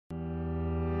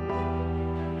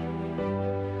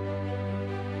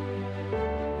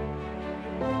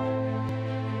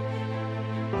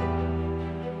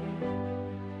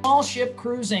Small ship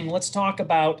cruising. Let's talk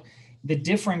about the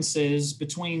differences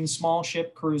between small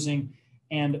ship cruising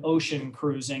and ocean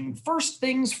cruising. First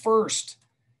things first,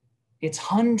 it's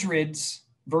hundreds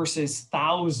versus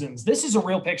thousands. This is a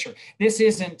real picture. This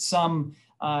isn't some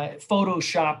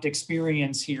photoshopped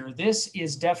experience here. This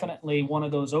is definitely one of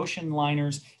those ocean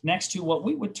liners next to what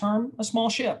we would term a small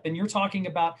ship. And you're talking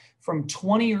about from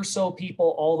 20 or so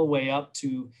people all the way up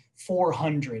to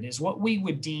 400 is what we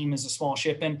would deem as a small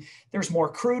ship. And there's more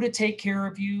crew to take care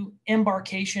of you.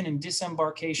 Embarkation and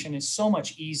disembarkation is so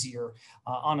much easier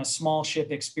on a small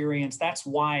ship experience. That's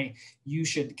why you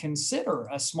should consider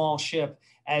a small ship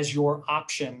as your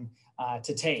option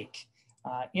to take.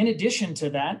 In addition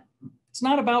to that, it's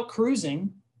not about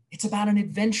cruising, it's about an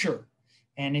adventure.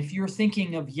 And if you're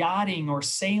thinking of yachting or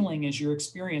sailing as your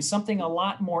experience, something a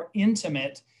lot more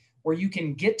intimate where you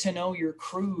can get to know your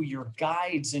crew, your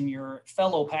guides, and your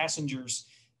fellow passengers,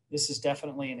 this is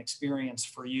definitely an experience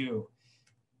for you. You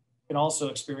can also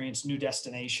experience new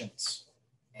destinations,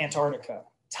 Antarctica,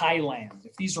 Thailand.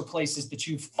 If these are places that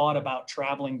you've thought about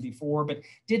traveling before, but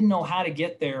didn't know how to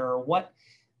get there or what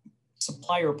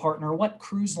supplier partner, what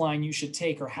cruise line you should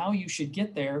take or how you should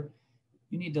get there,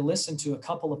 you need to listen to a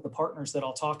couple of the partners that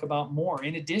I'll talk about more.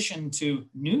 In addition to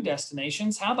new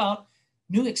destinations, how about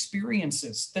new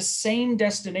experiences? The same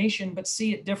destination, but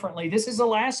see it differently. This is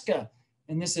Alaska,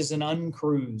 and this is an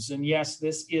uncruise. And yes,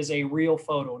 this is a real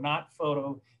photo, not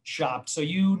photoshopped. So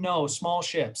you know small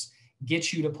ships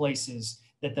get you to places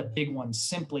that the big ones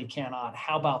simply cannot.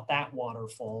 How about that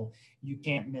waterfall? You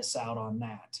can't miss out on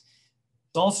that.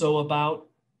 It's also about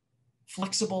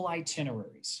flexible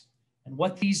itineraries. And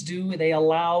what these do, they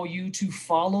allow you to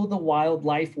follow the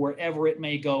wildlife wherever it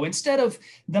may go. Instead of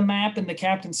the map and the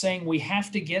captain saying, we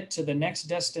have to get to the next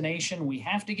destination, we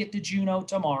have to get to Juneau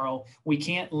tomorrow, we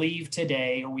can't leave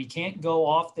today, or we can't go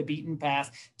off the beaten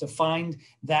path to find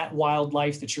that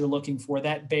wildlife that you're looking for,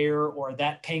 that bear or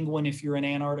that penguin if you're in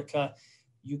Antarctica,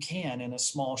 you can in a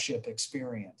small ship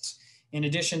experience. In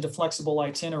addition to flexible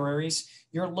itineraries,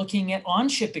 you're looking at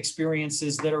on-ship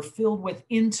experiences that are filled with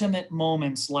intimate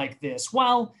moments like this.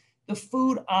 While the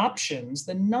food options,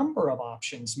 the number of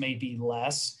options may be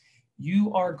less,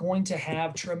 you are going to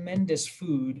have tremendous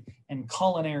food and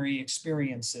culinary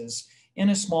experiences in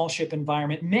a small ship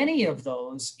environment. Many of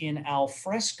those in al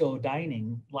fresco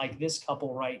dining, like this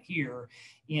couple right here.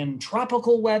 In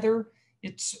tropical weather,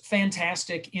 it's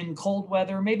fantastic. In cold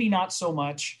weather, maybe not so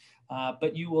much.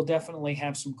 But you will definitely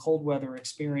have some cold weather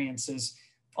experiences.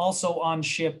 Also on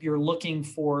ship, you're looking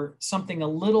for something a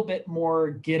little bit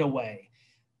more getaway.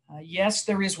 Yes,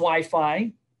 there is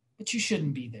Wi-Fi, but you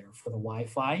shouldn't be there for the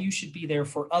Wi-Fi. You should be there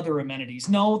for other amenities.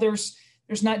 No, there's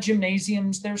not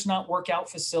gymnasiums, there's not workout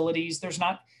facilities, there's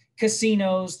not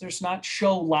casinos, there's not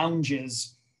show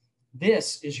lounges.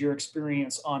 This is your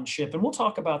experience on ship. And we'll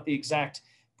talk about the exact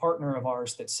partner of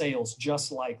ours that sails just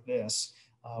like this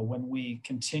when we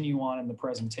continue on in the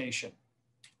presentation.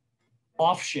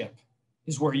 Off ship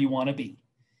is where you want to be.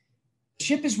 The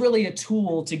ship is really a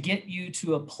tool to get you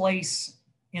to a place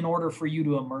in order for you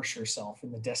to immerse yourself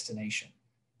in the destination,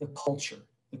 the culture,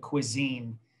 the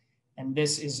cuisine. And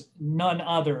this is none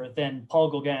other than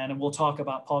Paul Gauguin, and we'll talk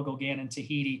about Paul Gauguin in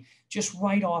Tahiti. Just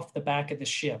right off the back of the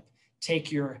ship,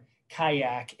 take your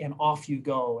kayak and off you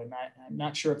go. And I'm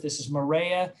not sure if this is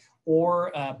Moorea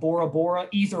or Bora Bora.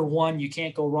 Either one, you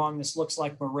can't go wrong. This looks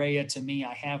like Moorea to me.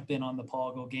 I have been on the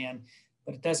Paul Gauguin,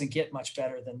 but it doesn't get much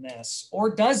better than this. Or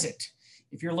does it?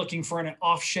 If you're looking for an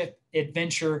off-ship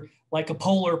adventure like a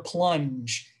polar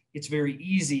plunge, it's very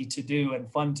easy to do and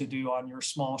fun to do on your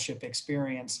small ship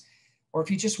experience. Or if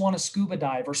you just want to scuba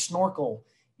dive or snorkel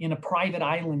in a private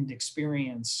island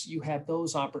experience, you have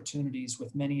those opportunities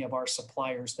with many of our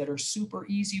suppliers that are super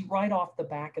easy right off the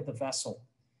back of the vessel.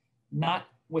 Not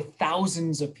with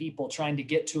thousands of people trying to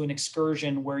get to an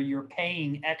excursion where you're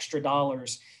paying extra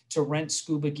dollars to rent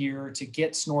scuba gear, to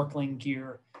get snorkeling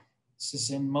gear. This is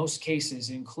in most cases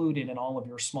included in all of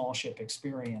your small ship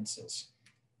experiences.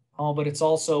 Oh, but it's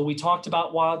also, we talked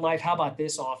about wildlife. How about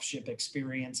this off-ship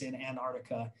experience in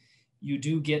Antarctica? You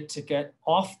do get to get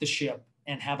off the ship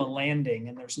and have a landing.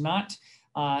 And there's not,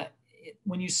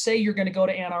 when you say you're going to go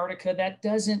to Antarctica, that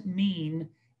doesn't mean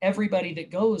everybody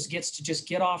that goes gets to just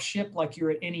get off ship like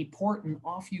you're at any port and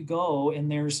off you go. And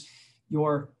there's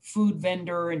your food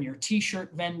vendor and your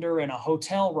t-shirt vendor and a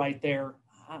hotel right there.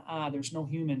 There's no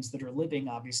humans that are living,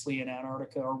 obviously, in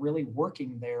Antarctica or really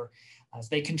working there. As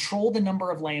they control the number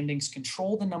of landings,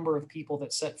 control the number of people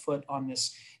that set foot on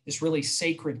this really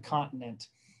sacred continent.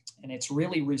 And it's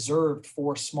really reserved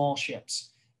for small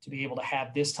ships to be able to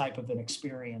have this type of an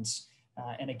experience.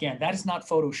 And again, that is not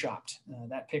photoshopped.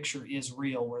 That picture is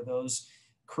real, where those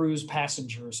cruise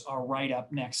passengers are right up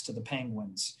next to the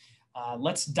penguins.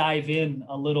 Let's dive in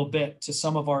a little bit to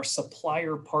some of our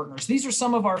supplier partners. These are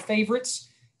some of our favorites.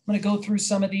 I'm going to go through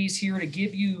some of these here to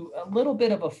give you a little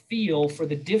bit of a feel for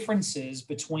the differences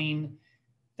between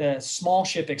the small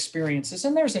ship experiences.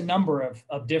 And there's a number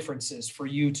of differences for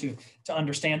you to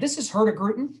understand. This is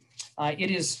Hurtigruten. It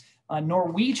is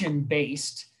Norwegian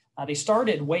based. They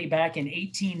started way back in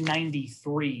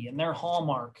 1893, and their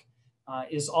hallmark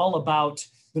is all about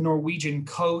the Norwegian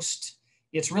coast.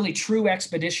 It's really true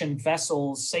expedition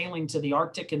vessels sailing to the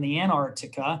Arctic and the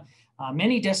Antarctica,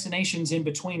 many destinations in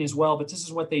between as well, but this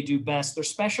is what they do best. They're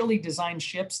specially designed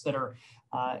ships that are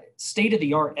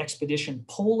state-of-the-art expedition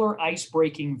polar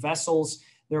ice-breaking vessels.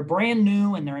 They're brand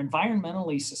new and they're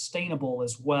environmentally sustainable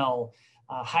as well.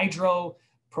 Hydro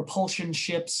propulsion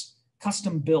ships,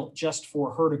 custom built just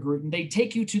for Hurtigruten. They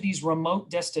take you to these remote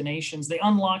destinations. They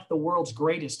unlock the world's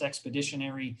greatest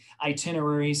expeditionary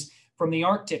itineraries from the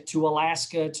Arctic to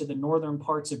Alaska to the northern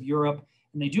parts of Europe.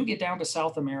 And they do get down to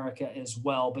South America as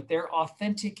well, but their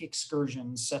authentic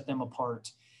excursions set them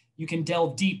apart. You can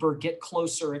delve deeper, get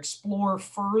closer, explore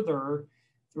further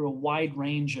through a wide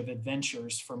range of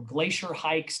adventures, from glacier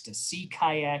hikes to sea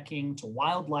kayaking to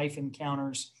wildlife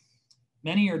encounters.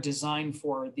 Many are designed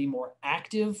for the more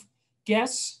active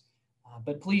guests,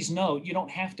 but please note, you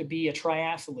don't have to be a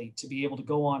triathlete to be able to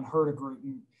go on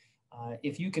Hurtigruten.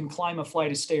 If you can climb a flight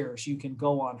of stairs, you can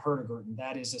go on Hurtigruten.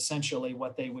 That is essentially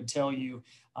what they would tell you.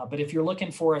 But if you're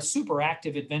looking for a super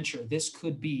active adventure, this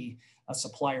could be a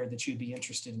supplier that you'd be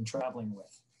interested in traveling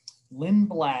with.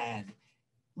 Lindblad.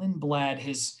 Lindblad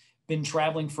has been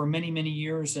traveling for many, many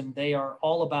years, and they are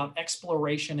all about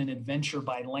exploration and adventure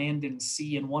by land and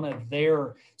sea. And one of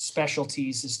their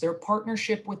specialties is their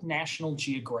partnership with National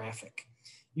Geographic.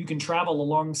 You can travel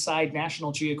alongside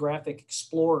National Geographic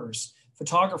explorers,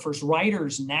 photographers,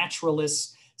 writers,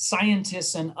 naturalists,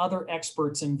 scientists, and other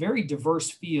experts in very diverse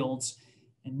fields.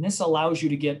 And this allows you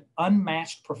to get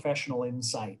unmatched professional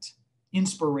insight,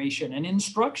 inspiration, and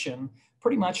instruction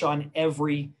pretty much on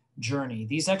every journey.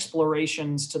 These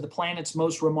explorations to the planet's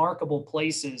most remarkable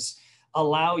places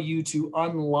allow you to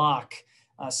unlock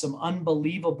some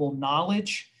unbelievable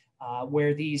knowledge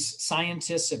where these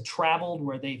scientists have traveled,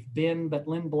 where they've been, but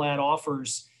Lindblad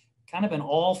offers kind of an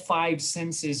all five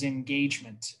senses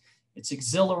engagement. It's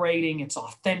exhilarating, it's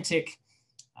authentic,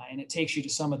 and it takes you to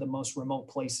some of the most remote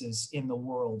places in the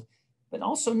world. But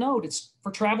also note, it's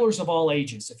for travelers of all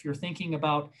ages. If you're thinking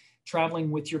about traveling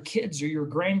with your kids or your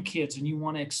grandkids and you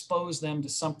want to expose them to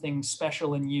something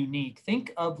special and unique,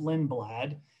 think of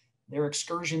Lindblad. Their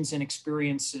excursions and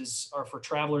experiences are for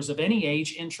travelers of any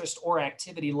age, interest, or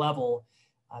activity level.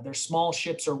 Their small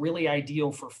ships are really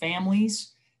ideal for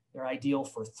families. They're ideal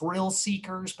for thrill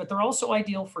seekers, but they're also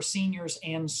ideal for seniors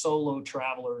and solo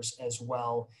travelers as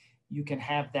well. You can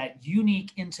have that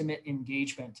unique, intimate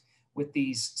engagement with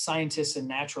these scientists and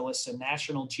naturalists and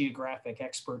National Geographic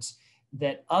experts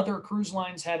that other cruise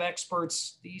lines have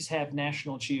experts. These have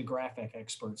National Geographic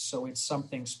experts. So it's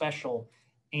something special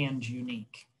and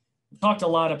unique. We talked a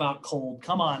lot about cold.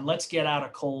 Come on, let's get out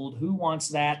of cold. Who wants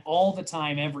that all the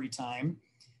time, every time?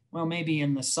 Well, maybe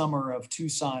in the summer of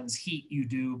Tucson's heat you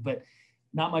do, but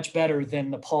not much better than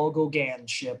the Paul Gauguin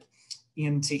ship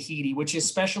in Tahiti, which is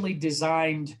specially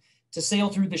designed to sail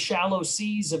through the shallow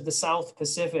seas of the South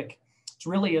Pacific. It's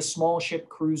really a small ship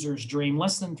cruiser's dream.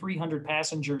 Less than 300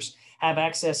 passengers have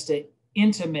access to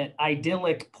intimate,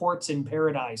 idyllic ports in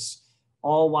paradise,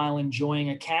 all while enjoying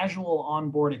a casual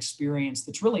onboard experience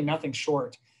that's really nothing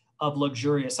short of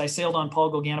luxurious. I sailed on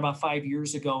Paul Gauguin about 5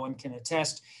 years ago and can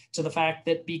attest to the fact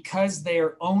that because they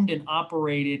are owned and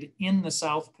operated in the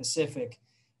South Pacific,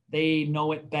 they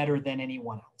know it better than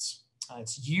anyone else.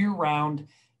 It's year-round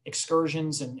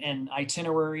excursions and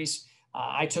itineraries.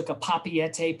 I took a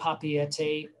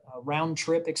Papeete round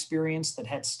trip experience that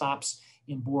had stops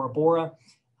in Bora Bora,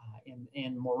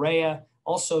 in Moorea,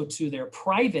 also to their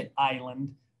private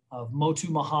island of Motu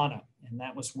Mahana. And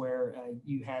that was where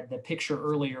you had the picture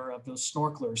earlier of those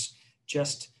snorkelers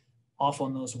just off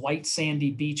on those white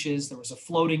sandy beaches. There was a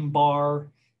floating bar.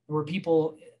 There were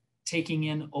people taking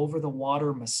in over the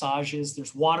water massages.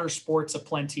 There's water sports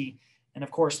aplenty. And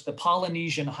of course, the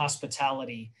Polynesian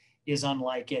hospitality is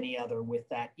unlike any other, with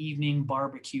that evening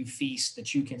barbecue feast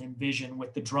that you can envision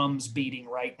with the drums beating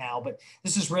right now. But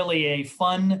this is really a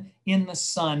fun in the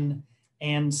sun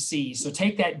and sea. So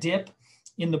take that dip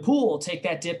in the pool, take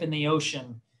that dip in the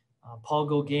ocean. Paul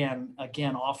Gauguin,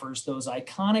 again, offers those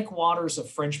iconic waters of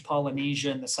French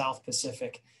Polynesia in the South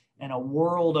Pacific and a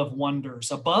world of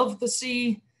wonders above the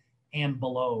sea and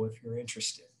below, if you're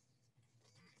interested.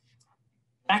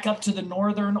 back up to the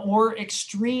northern or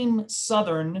extreme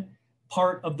southern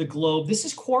part of the globe. This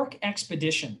is Quark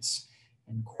Expeditions.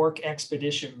 And Quark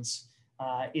Expeditions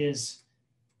is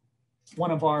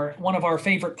one of our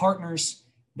favorite partners.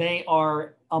 They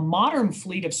are a modern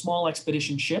fleet of small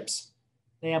expedition ships.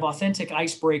 They have authentic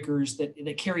icebreakers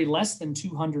that carry less than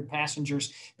 200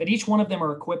 passengers, but each one of them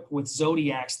are equipped with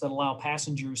Zodiacs that allow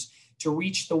passengers to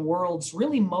reach the world's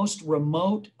really most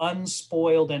remote,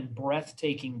 unspoiled, and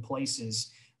breathtaking places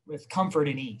with comfort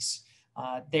and ease.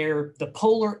 They're the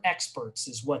polar experts,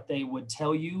 is what they would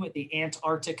tell you, at the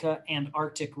Antarctica and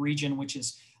Arctic region, which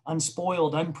is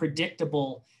unspoiled,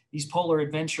 unpredictable. These polar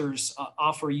adventures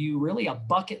offer you really a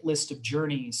bucket list of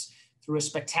journeys through a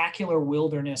spectacular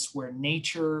wilderness where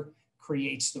nature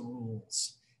creates the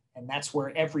rules. And that's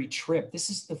where every trip, this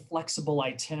is the flexible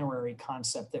itinerary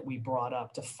concept that we brought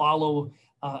up, to follow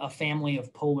a family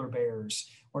of polar bears,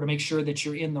 or to make sure that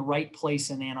you're in the right place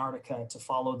in Antarctica to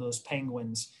follow those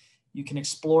penguins. You can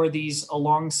explore these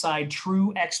alongside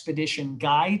true expedition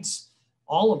guides,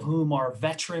 all of whom are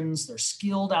veterans. They're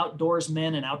skilled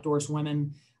outdoorsmen and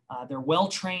outdoorswomen. They're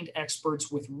well-trained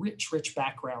experts with rich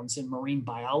backgrounds in marine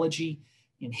biology,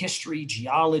 in history,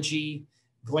 geology,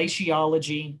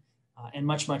 glaciology, and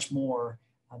much more.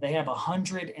 They have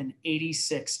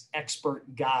 186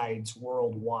 expert guides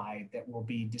worldwide that will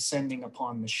be descending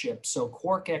upon the ship. So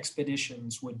Quark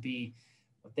Expeditions would be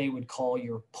what they would call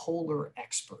your polar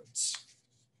experts.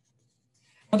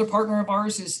 Another partner of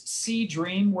ours is Sea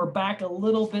Dream. We're back a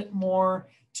little bit more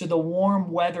to the warm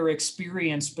weather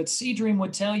experience, but Sea Dream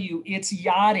would tell you it's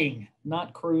yachting,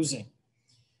 not cruising.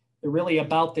 They're really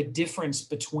about the difference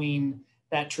between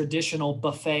that traditional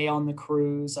buffet on the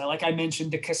cruise, like I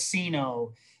mentioned, the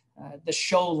casino, the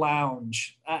show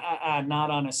lounge, not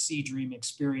on a Sea Dream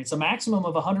experience. A maximum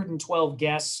of 112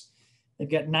 guests. They've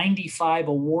got 95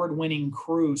 award-winning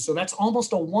crew. So that's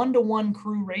almost a 1-to-1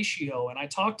 crew ratio. And I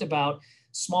talked about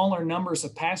smaller numbers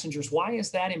of passengers. Why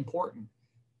is that important?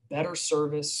 Better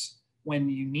service when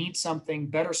you need something,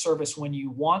 better service when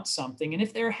you want something. And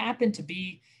if there happened to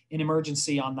be an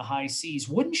emergency on the high seas,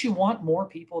 wouldn't you want more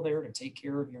people there to take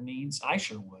care of your needs? I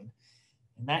sure would.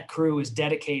 And that crew is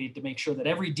dedicated to make sure that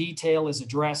every detail is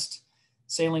addressed.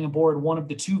 Sailing aboard one of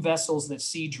the 2 vessels that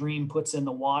Sea Dream puts in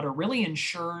the water really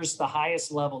ensures the highest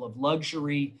level of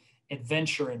luxury,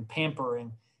 adventure, and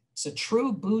pampering. It's a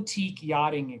true boutique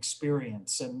yachting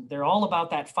experience, and they're all about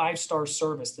that 5-star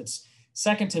service that's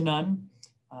second to none.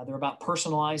 They're about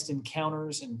personalized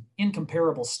encounters and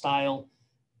incomparable style,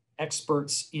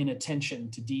 experts in attention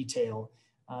to detail.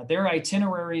 Their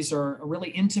itineraries are really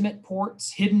intimate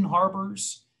ports, hidden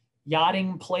harbors,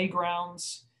 yachting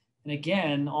playgrounds. And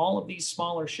again, all of these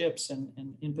smaller ships,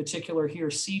 and in particular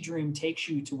here, Sea Dream takes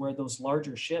you to where those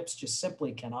larger ships just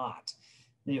simply cannot.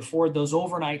 They afford those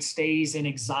overnight stays in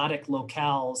exotic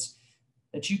locales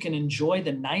that you can enjoy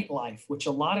the nightlife, which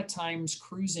a lot of times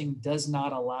cruising does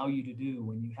not allow you to do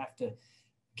when you have to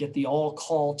get the all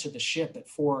call to the ship at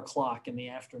 4 o'clock in the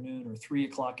afternoon or 3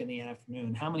 o'clock in the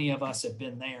afternoon. How many of us have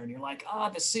been there and you're like,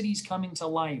 the city's coming to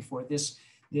life, or this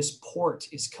port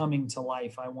is coming to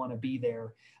life. I want to be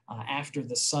there after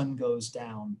the sun goes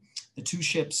down. The 2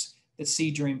 ships that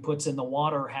Sea Dream puts in the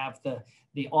water have the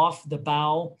off the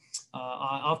bow,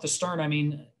 off the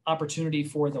stern, opportunity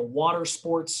for the water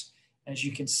sports. As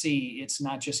you can see, it's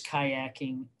not just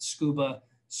kayaking, scuba,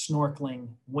 snorkeling,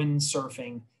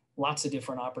 windsurfing, lots of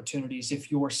different opportunities. If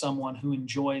you're someone who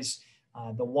enjoys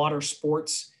the water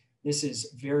sports, this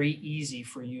is very easy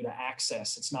for you to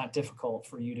access. It's not difficult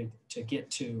for you to get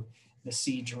to the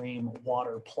Sea Dream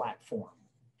water platform.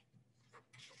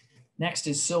 Next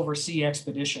is Silver Sea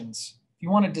Expeditions. If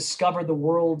you want to discover the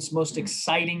world's most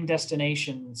exciting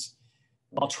destinations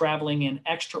while traveling in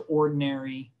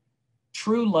extraordinary,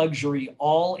 true luxury,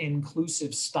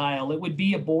 all-inclusive style, it would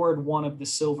be aboard one of the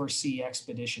Silver Sea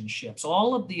Expedition ships.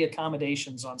 All of the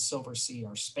accommodations on Silver Sea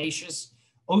are spacious,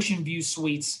 ocean view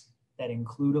suites that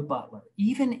include a butler.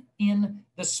 Even in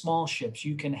the small ships,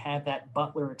 you can have that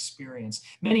butler experience.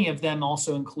 Many of them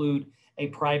also include a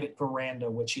private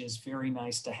veranda, which is very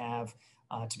nice to have,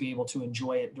 to be able to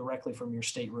enjoy it directly from your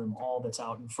stateroom, all that's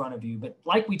out in front of you. But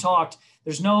like we talked,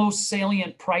 there's no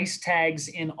salient price tags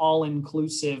in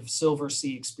all-inclusive Silver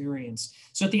Sea experience.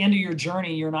 So at the end of your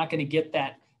journey, you're not going to get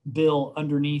that bill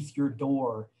underneath your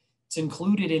door. It's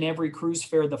included in every cruise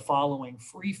fare the following: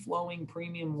 free-flowing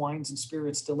premium wines and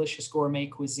spirits, delicious gourmet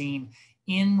cuisine,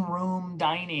 in-room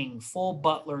dining, full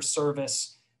butler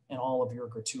service, and all of your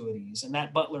gratuities. And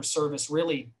that butler service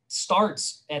really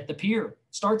starts at the pier,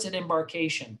 starts at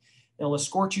embarkation. They'll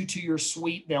escort you to your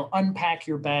suite. They'll unpack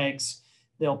your bags.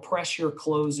 They'll press your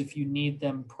clothes if you need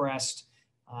them pressed.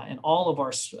 And all of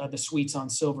our the suites on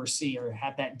Silversea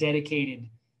have that dedicated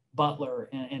butler,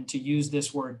 and to use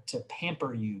this word, to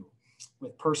pamper you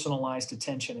with personalized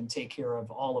attention and take care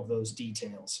of all of those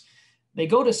details. They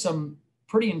go to some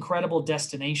pretty incredible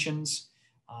destinations.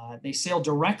 They sail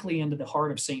directly into the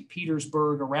heart of St.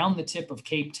 Petersburg, around the tip of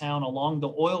Cape Town, along the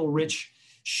oil-rich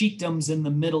sheikdoms in the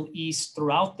Middle East,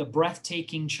 throughout the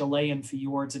breathtaking Chilean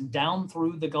fjords, and down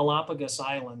through the Galapagos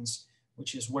Islands,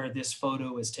 which is where this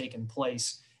photo is taken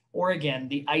place, or again,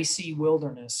 the icy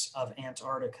wilderness of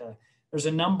Antarctica. There's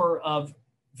a number of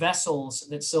vessels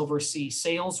that Silversea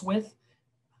sails with.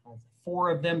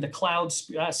 Five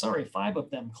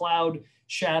of them, Cloud,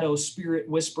 Shadow, Spirit,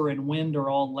 Whisper, and Wind, are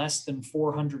all less than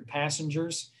 400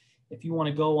 passengers. If you want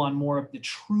to go on more of the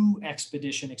true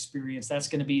expedition experience, that's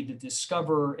going to be the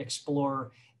Discoverer,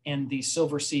 Explorer, and the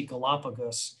Silversea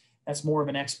Galapagos. That's more of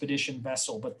an expedition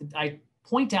vessel. But I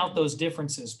point out those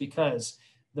differences because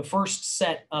the first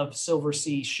set of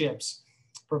Silversea ships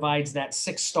provides that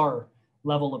 6-star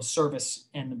level of service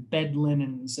and bed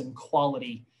linens and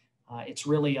quality. It's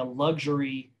really a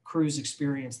luxury cruise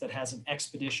experience that has an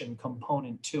expedition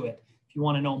component to it. If you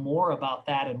want to know more about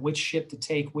that and which ship to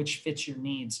take, which fits your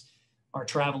needs, our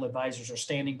travel advisors are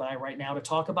standing by right now to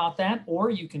talk about that, or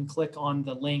you can click on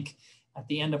the link at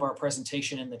the end of our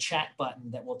presentation in the chat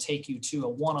button that will take you to a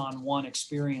one-on-one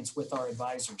experience with our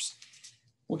advisors.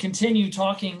 We'll continue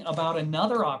talking about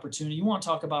another opportunity. You want to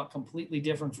talk about completely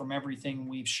different from everything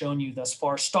we've shown you thus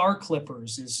far. Star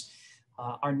Clippers is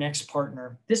our next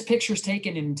partner. This picture is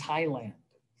taken in Thailand.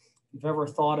 If you've ever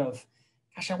thought of,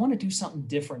 gosh, I want to do something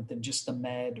different than just the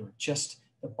Med or just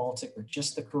the Baltic or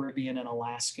just the Caribbean and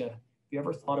Alaska. Have you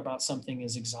ever thought about something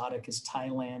as exotic as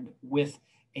Thailand with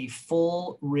a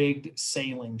full rigged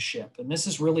sailing ship? And this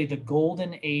is really the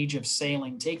golden age of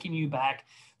sailing, taking you back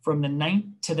from the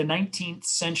 19th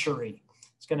century.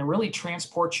 It's going to really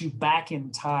transport you back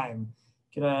in time.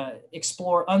 Going to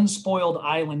explore unspoiled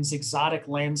islands, exotic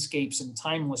landscapes, and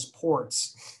timeless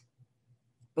ports.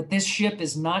 But this ship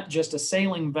is not just a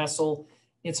sailing vessel,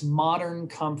 it's modern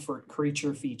comfort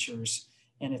creature features,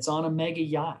 and it's on a mega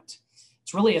yacht.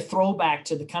 It's really a throwback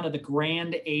to the kind of the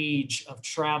grand age of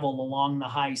travel along the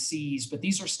high seas, but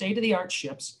these are state-of-the-art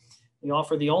ships. They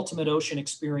offer the ultimate ocean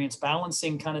experience,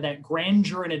 balancing kind of that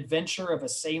grandeur and adventure of a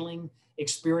sailing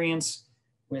experience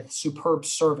with superb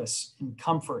service and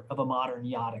comfort of a modern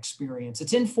yacht experience.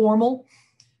 It's informal,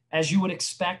 as you would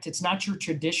expect. It's not your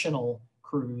traditional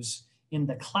cruise in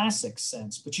the classic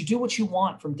sense, but you do what you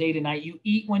want from day to night. You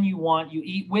eat when you want, you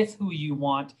eat with who you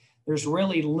want. There's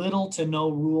really little to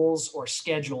no rules or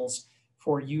schedules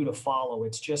for you to follow.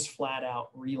 It's just flat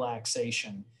out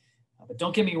relaxation. But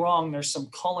don't get me wrong, there's some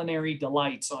culinary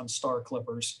delights on Star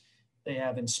Clippers. They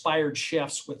have inspired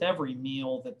chefs with every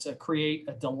meal that create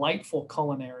a delightful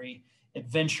culinary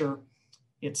adventure.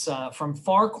 It's from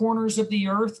far corners of the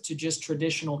earth to just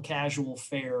traditional casual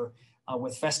fare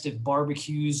with festive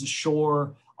barbecues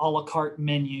ashore, a la carte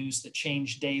menus that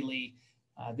change daily.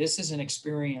 This is an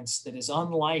experience that is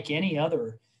unlike any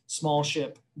other small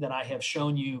ship that I have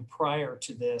shown you prior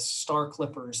to this. Star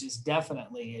Clippers is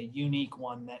definitely a unique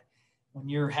one that when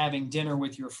you're having dinner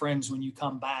with your friends, when you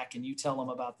come back and you tell them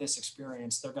about this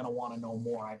experience, they're going to want to know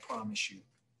more, I promise you.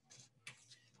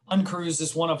 Uncruise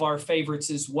is one of our favorites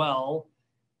as well.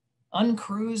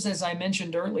 Uncruise, as I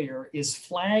mentioned earlier, is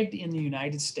flagged in the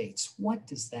United States. What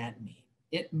does that mean?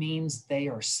 It means they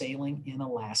are sailing in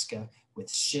Alaska with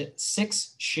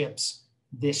 6 ships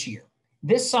this year.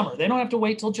 This summer, they don't have to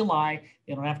wait till July.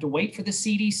 They don't have to wait for the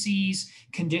CDC's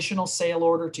conditional sail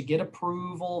order to get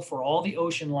approval for all the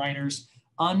ocean liners.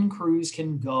 Uncruise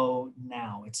can go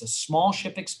now. It's a small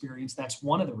ship experience. That's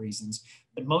one of the reasons.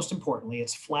 But most importantly,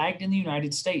 it's flagged in the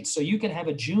United States. So you can have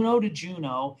a Juneau to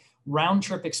Juneau round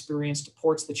trip experience to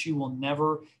ports that you will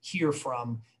never hear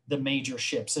from the major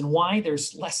ships. And why?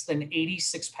 There's less than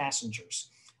 86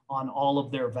 passengers on all of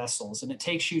their vessels. And it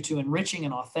takes you to enriching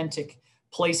and authentic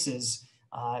places.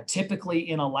 Typically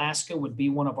in Alaska would be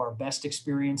one of our best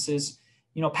experiences.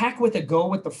 You know, pack with a go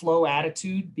with the flow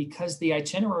attitude because the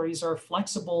itineraries are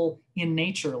flexible in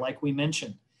nature, like we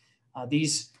mentioned.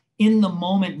 These in the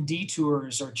moment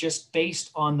detours are just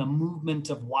based on the movement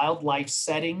of wildlife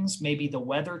settings, maybe the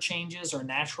weather changes or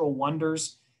natural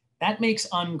wonders. That makes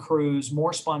Uncruise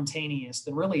more spontaneous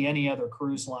than really any other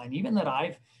cruise line, even that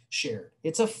I've shared.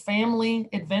 It's a family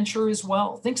adventure as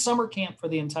well. Think summer camp for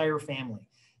the entire family.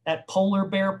 That polar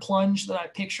bear plunge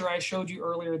picture I showed you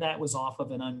earlier, that was off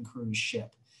of an Uncruise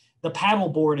ship. The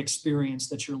paddleboard experience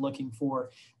that you're looking for,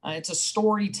 it's a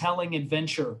storytelling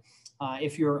adventure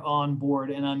if you're on board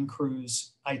an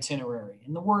Uncruise itinerary.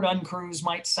 And the word Uncruise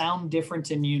might sound different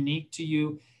and unique to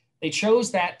you, They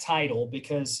chose that title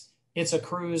because it's a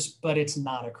cruise, but it's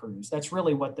not a cruise. That's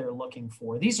really what they're looking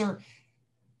for. These are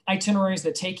itineraries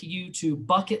that take you to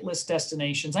bucket list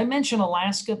destinations. I mention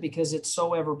Alaska because it's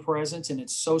so ever present and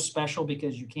it's so special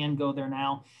because you can go there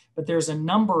now, but there's a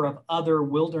number of other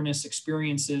wilderness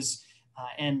experiences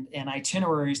and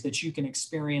itineraries that you can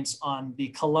experience on the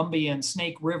Columbia and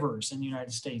Snake Rivers in the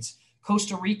United States,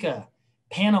 Costa Rica,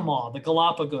 Panama, the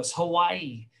Galapagos,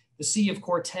 Hawaii, the Sea of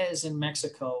Cortez in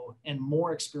Mexico, and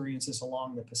more experiences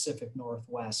along the Pacific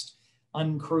Northwest.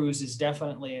 Uncruise is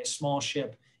definitely a small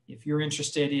ship. If you're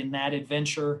interested in that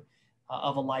adventure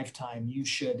of a lifetime, you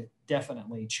should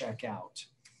definitely check out.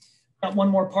 Got one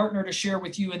more partner to share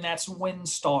with you, and that's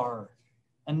WinStar,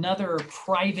 another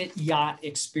private yacht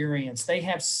experience. They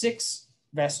have 6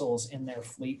 vessels in their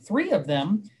fleet. 3 of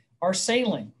them are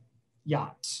sailing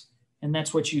yachts, and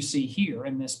that's what you see here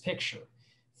in this picture.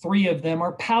 3 of them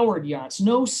are powered yachts,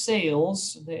 no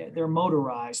sails, they're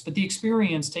motorized, but the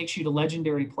experience takes you to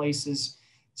legendary places,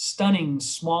 stunning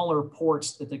smaller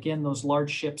ports that, again, those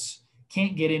large ships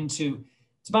can't get into.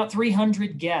 It's about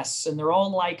 300 guests, and they're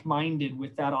all like-minded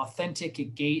with that authentic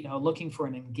looking for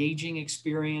an engaging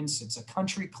experience. It's a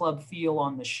country club feel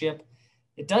on the ship.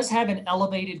 It does have an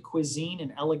elevated cuisine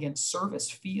and elegant service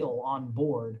feel on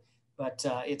board, but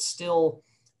it's still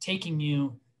taking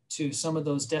you to some of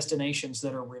those destinations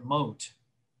that are remote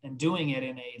and doing it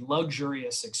in a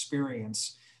luxurious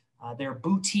experience. They're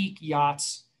boutique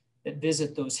yachts that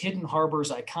visit those hidden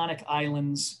harbors, iconic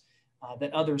islands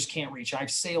that others can't reach. I've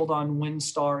sailed on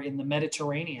WinStar in the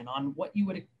Mediterranean on what you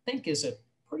would think is a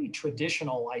pretty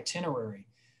traditional itinerary.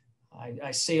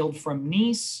 I sailed from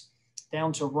Nice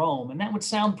down to Rome, and that would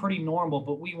sound pretty normal,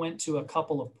 but we went to a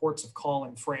couple of ports of call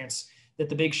in France that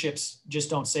the big ships just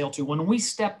don't sail to. When we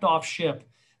stepped off ship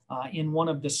in one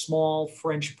of the small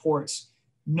French ports,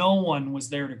 no one was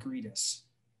there to greet us.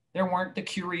 There weren't the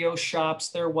curio shops.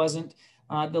 There wasn't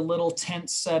the little tent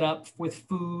set up with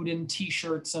food and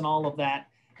t-shirts and all of that.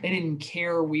 They didn't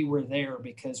care we were there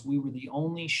because we were the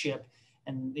only ship,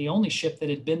 and the only ship that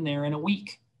had been there in a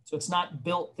week. So it's not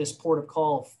built, this port of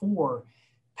call, for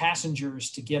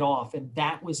passengers to get off. And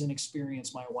that was an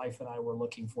experience my wife and I were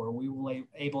looking for. We were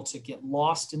able to get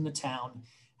lost in the town,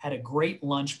 had a great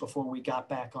lunch before we got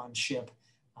back on ship.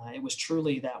 It was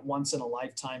truly that once in a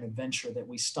lifetime adventure that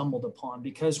we stumbled upon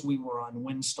because we were on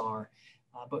WinStar.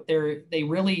 But they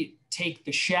really take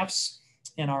the chefs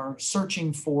and are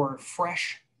searching for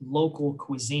fresh local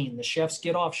cuisine. The chefs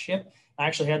get off ship. I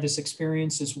actually had this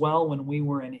experience as well when we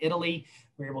were in Italy.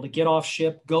 We were able to get off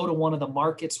ship, go to one of the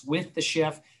markets with the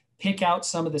chef, pick out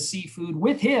some of the seafood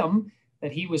with him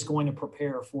that he was going to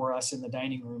prepare for us in the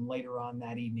dining room later on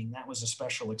that evening. That was a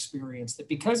special experience that,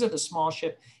 because of the small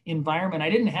ship environment, I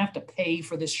didn't have to pay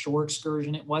for this shore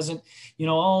excursion. It wasn't,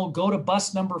 oh, go to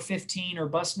bus number 15 or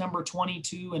bus number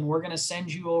 22 and we're going to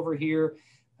send you over here.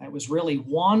 It was really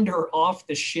wander off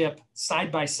the ship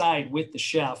side by side with the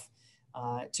chef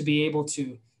to be able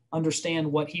to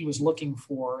understand what he was looking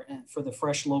for the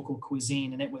fresh local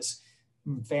cuisine. And it was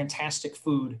fantastic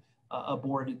food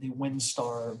aboard the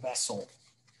WinStar vessel.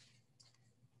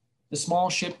 The small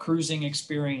ship cruising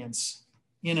experience,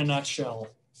 in a nutshell,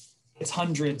 it's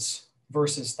hundreds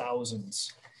versus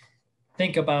thousands.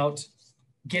 Think about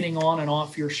getting on and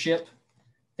off your ship.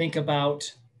 Think about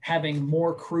having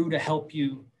more crew to help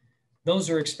you. Those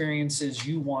are experiences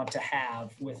you want to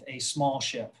have with a small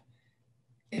ship.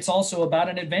 It's also about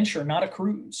an adventure, not a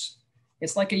cruise.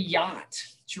 It's like a yacht.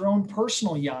 It's your own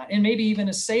personal yacht, and maybe even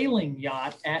a sailing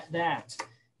yacht at that,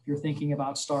 if you're thinking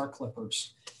about Star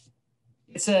Clippers.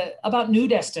 It's about new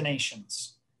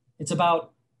destinations. It's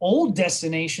about old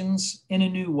destinations in a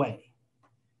new way.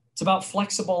 It's about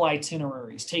flexible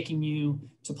itineraries, taking you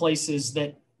to places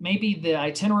that maybe the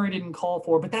itinerary didn't call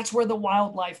for, but that's where the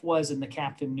wildlife was and the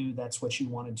captain knew that's what you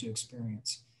wanted to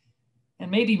experience. And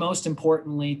maybe most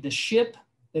importantly, the ship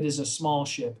that is a small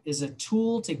ship is a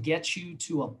tool to get you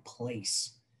to a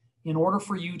place in order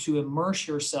for you to immerse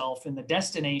yourself in the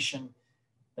destination,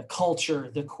 the culture,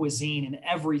 the cuisine, and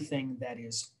everything that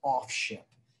is off ship.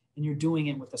 And you're doing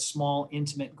it with a small,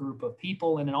 intimate group of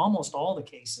people. And in almost all the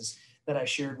cases that I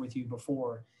shared with you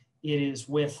before, it is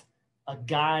with a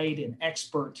guide, an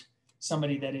expert,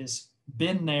 somebody that has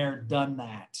been there, done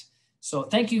that. So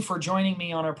thank you for joining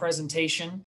me on our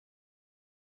presentation